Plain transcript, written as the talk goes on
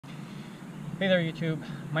Hey there YouTube,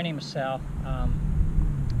 my name is Sal.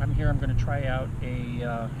 I'm here, I'm going to try out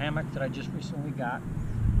a hammock that I just recently got.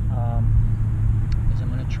 I'm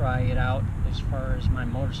going to try it out as far as my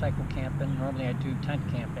motorcycle camping. Normally I do tent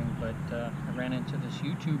camping, but I ran into this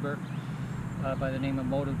YouTuber by the name of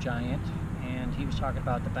Moto, and he was talking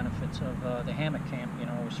about the benefits of the hammock camp, you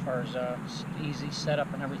know, as far as easy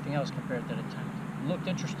setup and everything else compared to the tent. It looked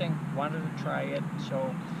interesting, wanted to try it,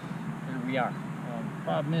 so here we are.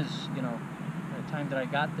 Problem is, you know, at the time that I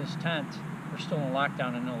got this tent, we're still in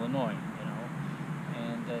lockdown in Illinois, you know,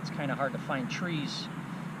 and it's kind of hard to find trees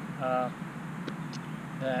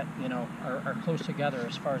that, you know, are close together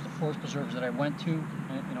as far as the forest preserves that I went to,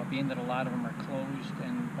 you know, being that a lot of them are closed,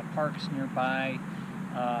 and the parks nearby, you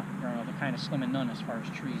know, they're kind of slim and none as far as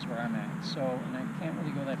trees where I'm at. So, and I can't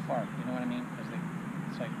really go that far, you know what I mean, because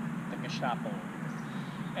it's like the Gestapo.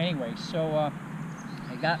 Anyway, so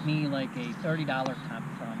I got me like a $30 tent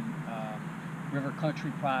from River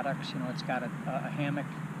Country Products. You know, it's got a hammock,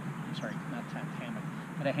 I'm sorry, not tent, hammock,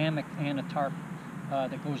 but a hammock and a tarp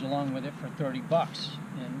that goes along with it for 30 bucks.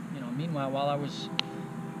 And, you know, meanwhile, while I was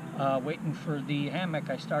waiting for the hammock,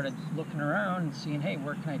 I started looking around and seeing, hey,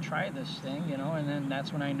 where can I try this thing, you know, and then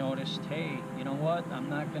that's when I noticed, hey, you know what, I'm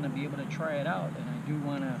not going to be able to try it out, and I do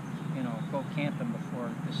want to, you know, go camping before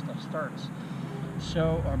this stuff starts.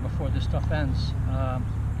 So, or before this stuff ends,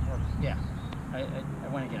 or, yeah, I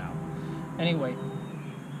want to get out. Anyway,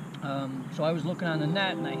 so I was looking on the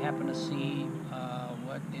net, and I happened to see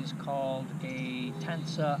what is called a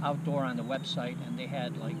Tensa Outdoor on the website, and they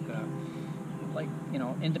had like you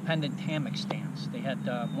know, independent hammock stands. They had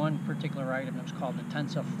one particular item that was called the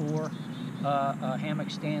Tensa 4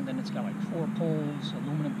 hammock stand, and it's got like 4 poles,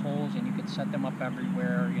 aluminum poles, and you could set them up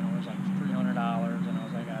everywhere. You know, it was like $300, and I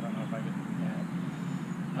was like, I don't know if I could do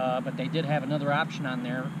that. But they did have another option on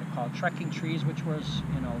there called trekking trees, which was,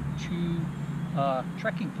 you know, 2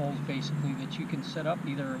 trekking poles basically that you can set up,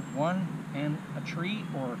 either 1 and a tree,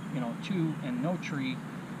 or, you know, 2 and no tree,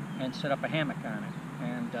 and set up a hammock on it.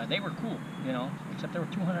 And they were cool, you know, except they were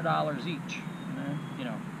 $200 each. And, you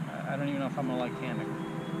know, I don't even know if I'm gonna like hammock.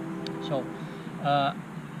 So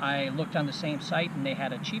I looked on the same site, and they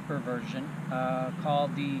had a cheaper version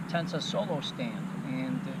called the Tensa Solo stand.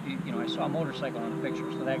 And you know, I saw a motorcycle on the picture,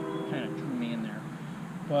 so that kind of drew me in there.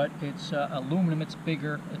 But it's aluminum, it's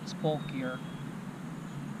bigger, it's bulkier,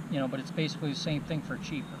 you know, but it's basically the same thing for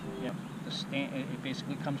cheaper. You know, the stand, it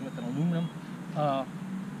basically comes with an aluminum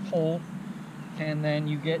pole, and then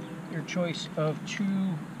you get your choice of 2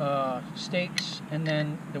 stakes, and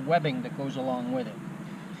then the webbing that goes along with it.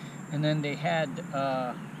 And then they had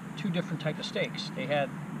 2 different types of stakes. They had,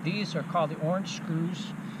 these are called the orange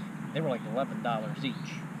screws. They were like $11 each.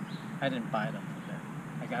 I didn't buy them for that.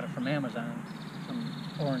 I got it from Amazon, from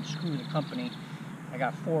Orange Screw, the company. I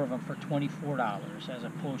got 4 of them for $24, as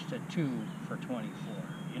opposed to 2 for $24.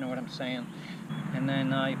 You know what I'm saying? And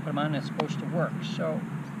then you put them on, and it's supposed to work. So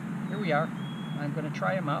here we are. I'm going to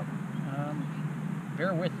try them out.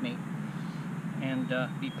 Bear with me, and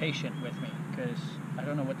be patient with me, because I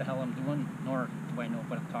don't know what the hell I'm doing, nor do I know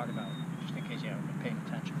what I'm talking about, just in case you haven't been paying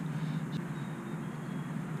attention.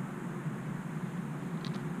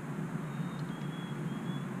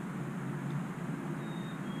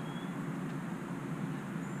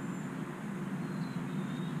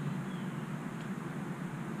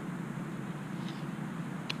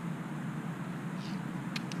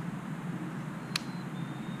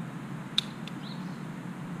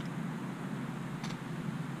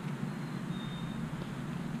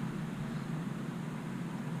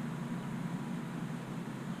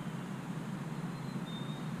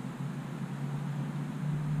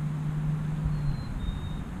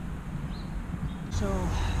 So,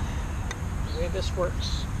 the way this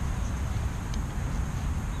works,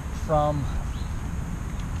 from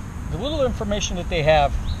the little information that they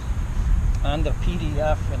have on the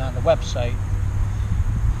PDF and on the website,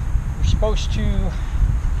 you're supposed to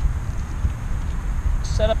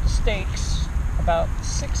set up the stakes about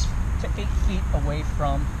 6 to 8 feet away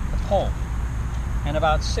from the pole, and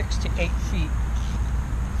about 6 to 8 feet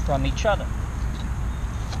from each other.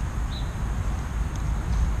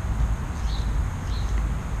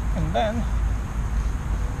 And then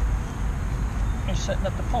you're setting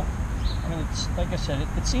up the pole. I mean, it's like I said,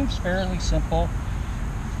 it seems fairly simple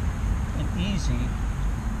and easy.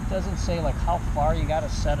 It doesn't say like how far you got to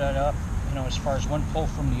set it up, you know, as far as one pole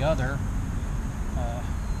from the other.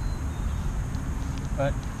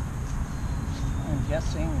 But I'm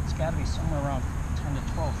guessing it's got to be somewhere around 10 to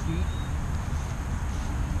 12 feet.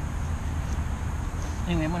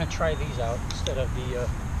 Anyway, I'm going to try these out instead of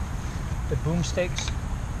the boom stakes.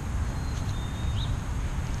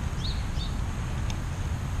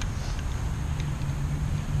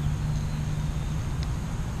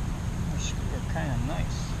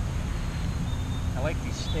 nice. I like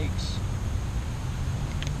these stakes.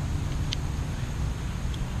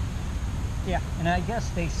 Yeah, and I guess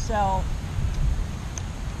they sell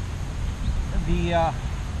the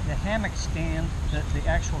hammock stand, the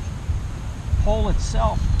actual pole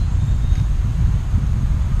itself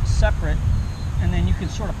separate, and then you can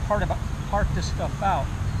sort of part this stuff out.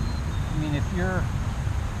 I mean, if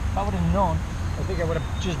I would have known, I think I would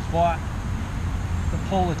have just bought the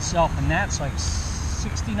pole itself, and that's like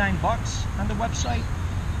 69 bucks on the website.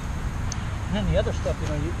 And then the other stuff, you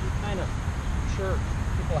know, you kind of, I'm sure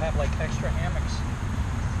people have like extra hammocks,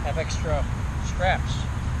 have extra straps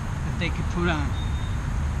that they could put on.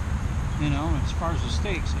 You know, as far as the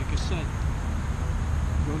stakes, like I said,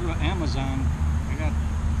 go to Amazon, I got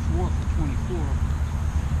 4 for 24.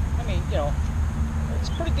 I mean, you know, it's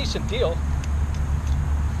a pretty decent deal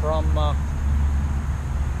from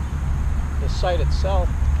the site itself,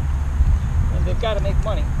 and they've got to make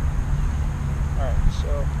money. Alright,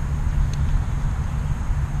 so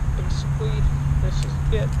basically this is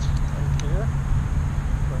it right here.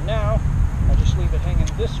 For now, I just leave it hanging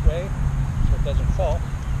this way so it doesn't fall,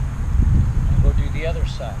 and go do the other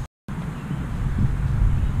side.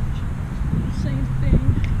 Same thing.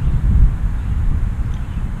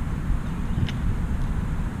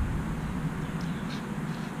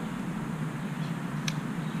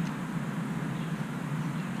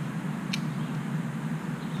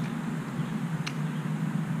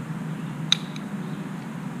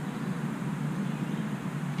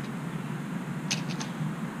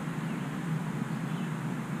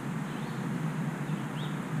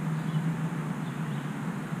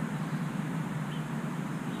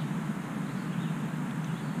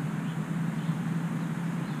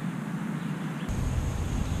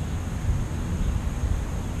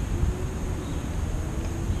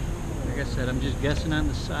 Like I said, I'm just guessing on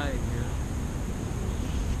the side here.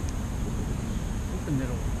 Hoping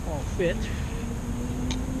it'll all fit.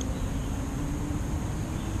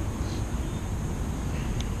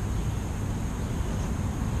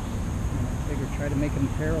 And I figure try to make them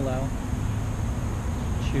parallel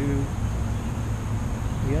to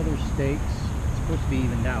the other stakes. It's supposed to be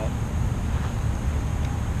evened out.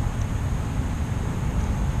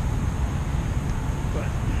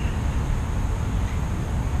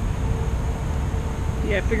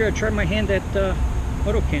 Yeah, I figured I'd try my hand at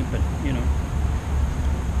moto camping, you know.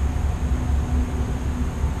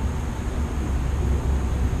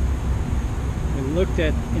 I looked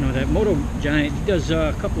at, you know, that moto giant. He does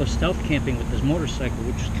a couple of stealth camping with his motorcycle,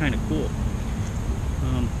 which is kind of cool.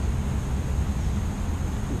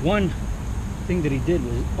 One thing that he did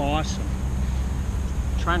was awesome.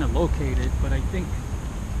 I'm trying to locate it, but I think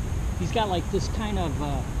he's got like this kind of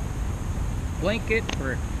blanket,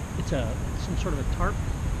 or it's some sort of a tarp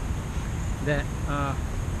that I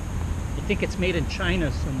think it's made in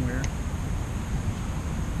China somewhere.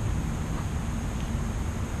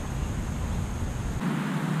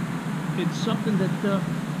 It's something that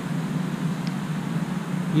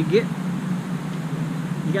you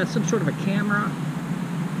got some sort of a camera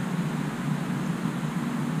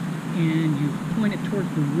and you point it towards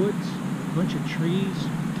the woods, a bunch of trees,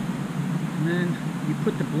 and then you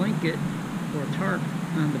put the blanket or a tarp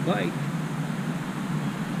on the bike,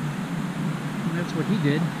 and that's what he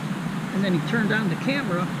did. And then he turned on the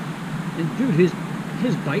camera, and dude,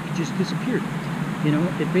 his bike just disappeared. You know,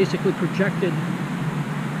 it basically projected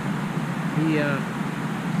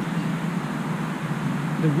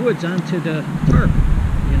the woods onto the tarp,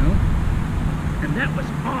 you know, and that was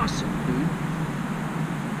awesome, dude.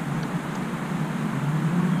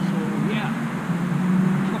 So yeah,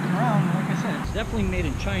 looking around, like I said, it's definitely made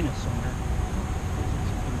in China somewhere.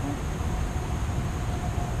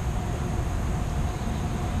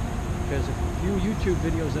 Because a few YouTube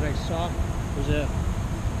videos that I saw, there's a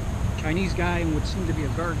Chinese guy in what seemed to be a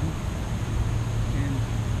garden, and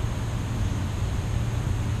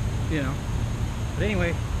you know, but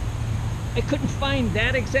anyway, I couldn't find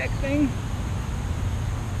that exact thing,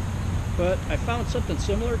 but I found something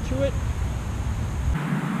similar to it.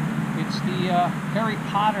 It's the Harry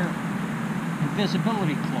Potter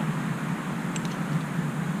invisibility cloak,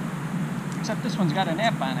 except this one's got an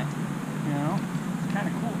app on it, you know, it's kind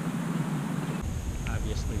of cool.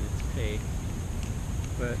 Obviously it's fake,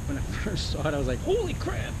 but when I first saw it I was like, holy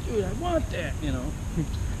crap, dude, I want that, you know.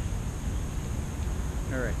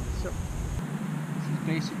 Alright, so this is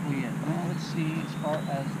basically it. Now let's see as far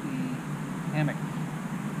as the hammock,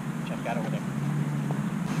 which I've got over there.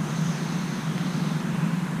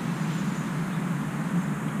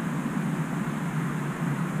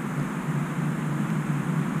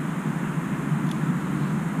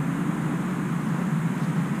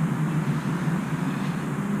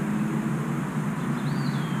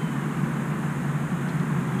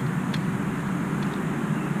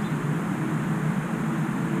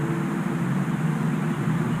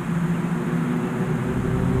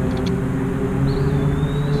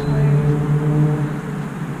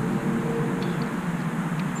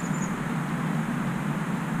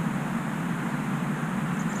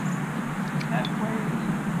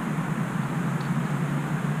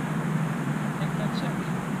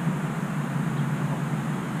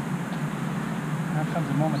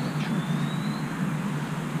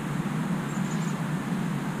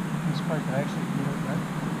 part that I actually did it, right? I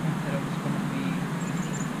think that it was going to be,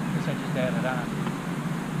 I guess I just added on.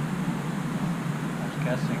 I was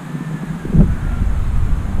guessing.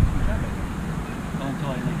 Well,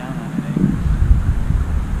 until I lay down on it, eh?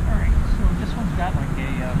 Alright, so this one's got like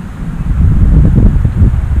a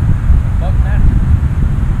bug net,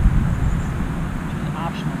 which is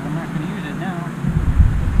optional. I'm not going to use it now.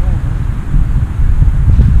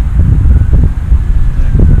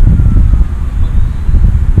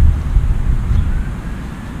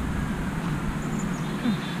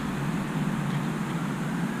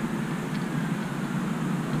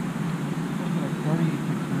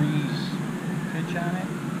 On it. I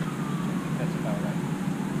think that's about right.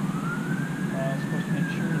 I'm supposed to make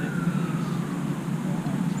sure that these go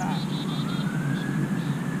on top.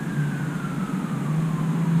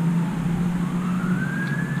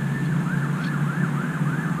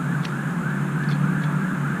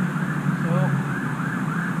 So,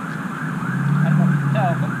 I don't know if you can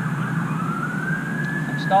tell, but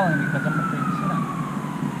I'm stalling because I'm afraid to sit on it.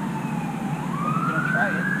 But we're going to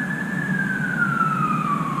try it.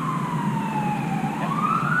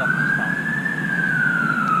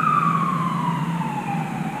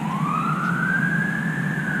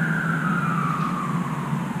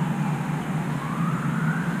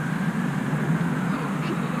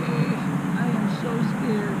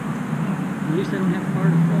 At least I don't have far to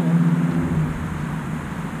fall.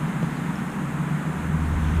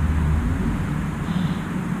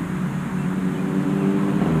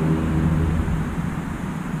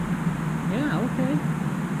 Yeah, okay.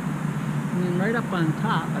 And then right up on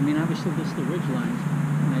top, I mean, obviously this is the ridge line,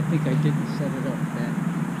 and I think I didn't set it up that.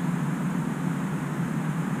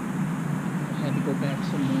 I had to go back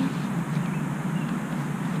some more.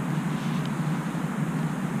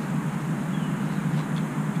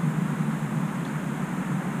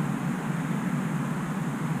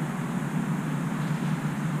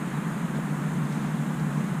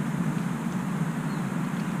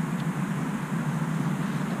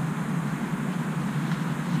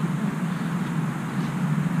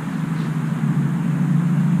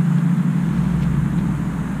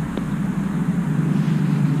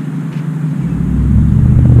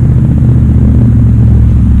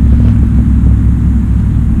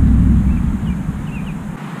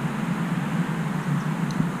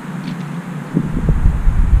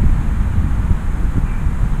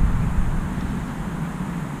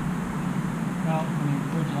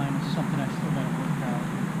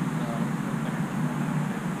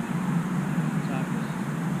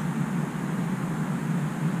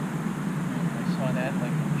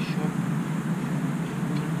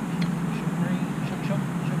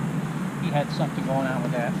 Had something going on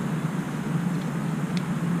with that.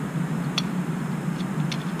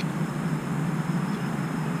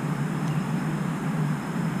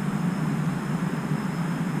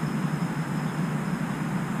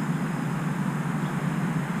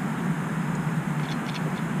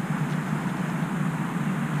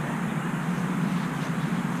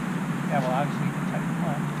 Yeah, well, obviously you can tighten it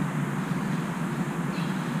up.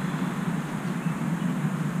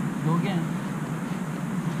 Go again.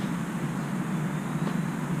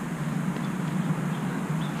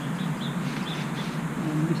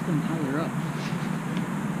 Them higher up.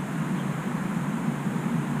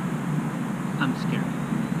 I'm scared,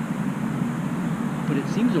 but it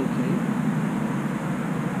seems okay.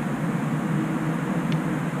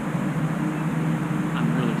 I'm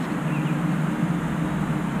really scared,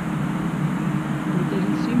 but it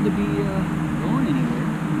doesn't seem to be going anywhere.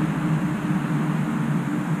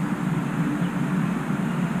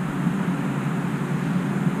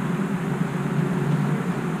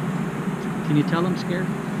 Can you tell I'm scared?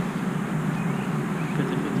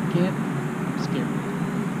 Because if it's a cat, I'm scared.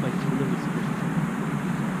 Like, really scared.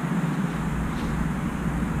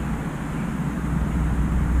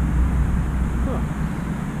 Huh.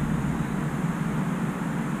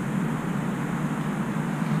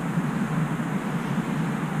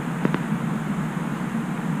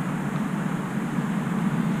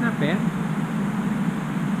 Not bad.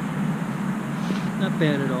 Not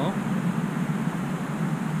bad at all.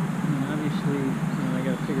 And obviously, I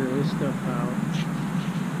gotta figure this stuff out.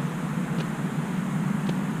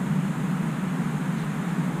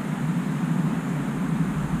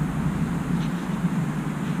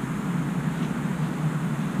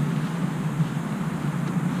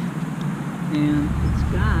 And it's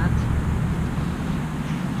got,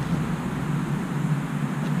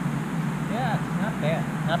 yeah, not bad,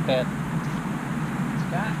 not bad. It's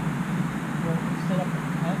got, we'll set up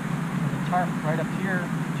the tarp right up here,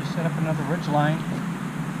 just set up another ridge line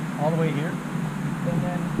all the way here, and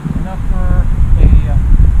then enough for a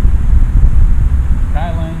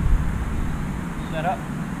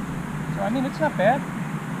not bad.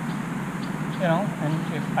 You know, and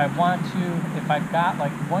if I've got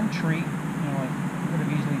like one tree, you know, I could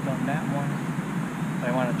have easily done that one, but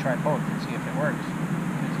I want to try both and see if it works.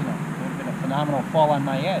 Because, you know, it would have been a phenomenal fall on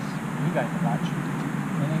my ass for you guys to watch.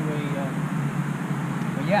 Anyway,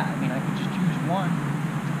 but yeah, I mean, I could just choose one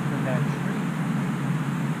for that tree,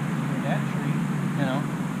 you know,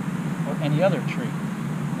 or any other tree.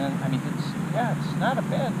 And then, I mean, it's not a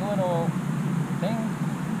bad little thing.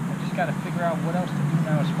 I just got to figure out what else to do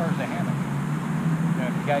now as far as the hammock. You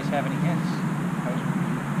know, if you guys have any hints, I was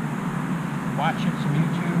watching some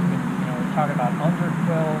YouTube and, you know, we're talking about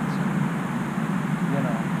underquilts and, you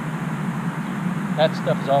know, that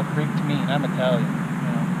stuff is all Greek to me, and I'm Italian,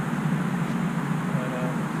 you know. But,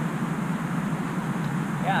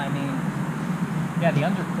 yeah, I mean, yeah, the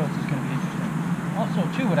underquilt is going to be interesting. Also,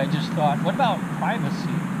 too, what I just thought, what about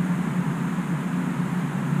privacy?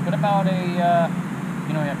 What about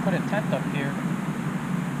you know, I put a tent up here.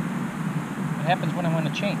 What happens when I want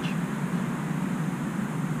to change?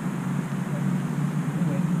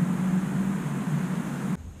 Anyway,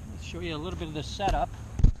 let's show you a little bit of the setup.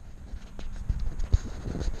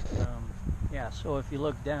 Yeah, so if you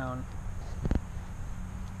look down,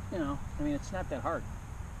 you know, I mean, it's not that hard.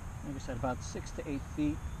 Like I said, about 6 to 8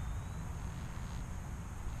 feet.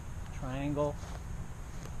 Triangle.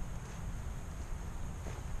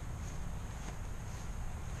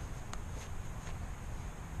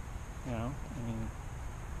 You know, I mean,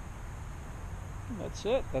 that's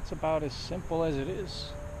it. That's about as simple as it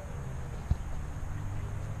is.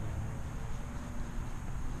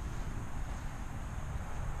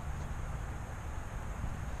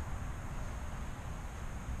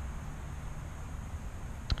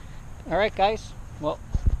 All right, guys. Well,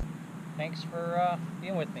 thanks for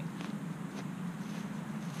being with me.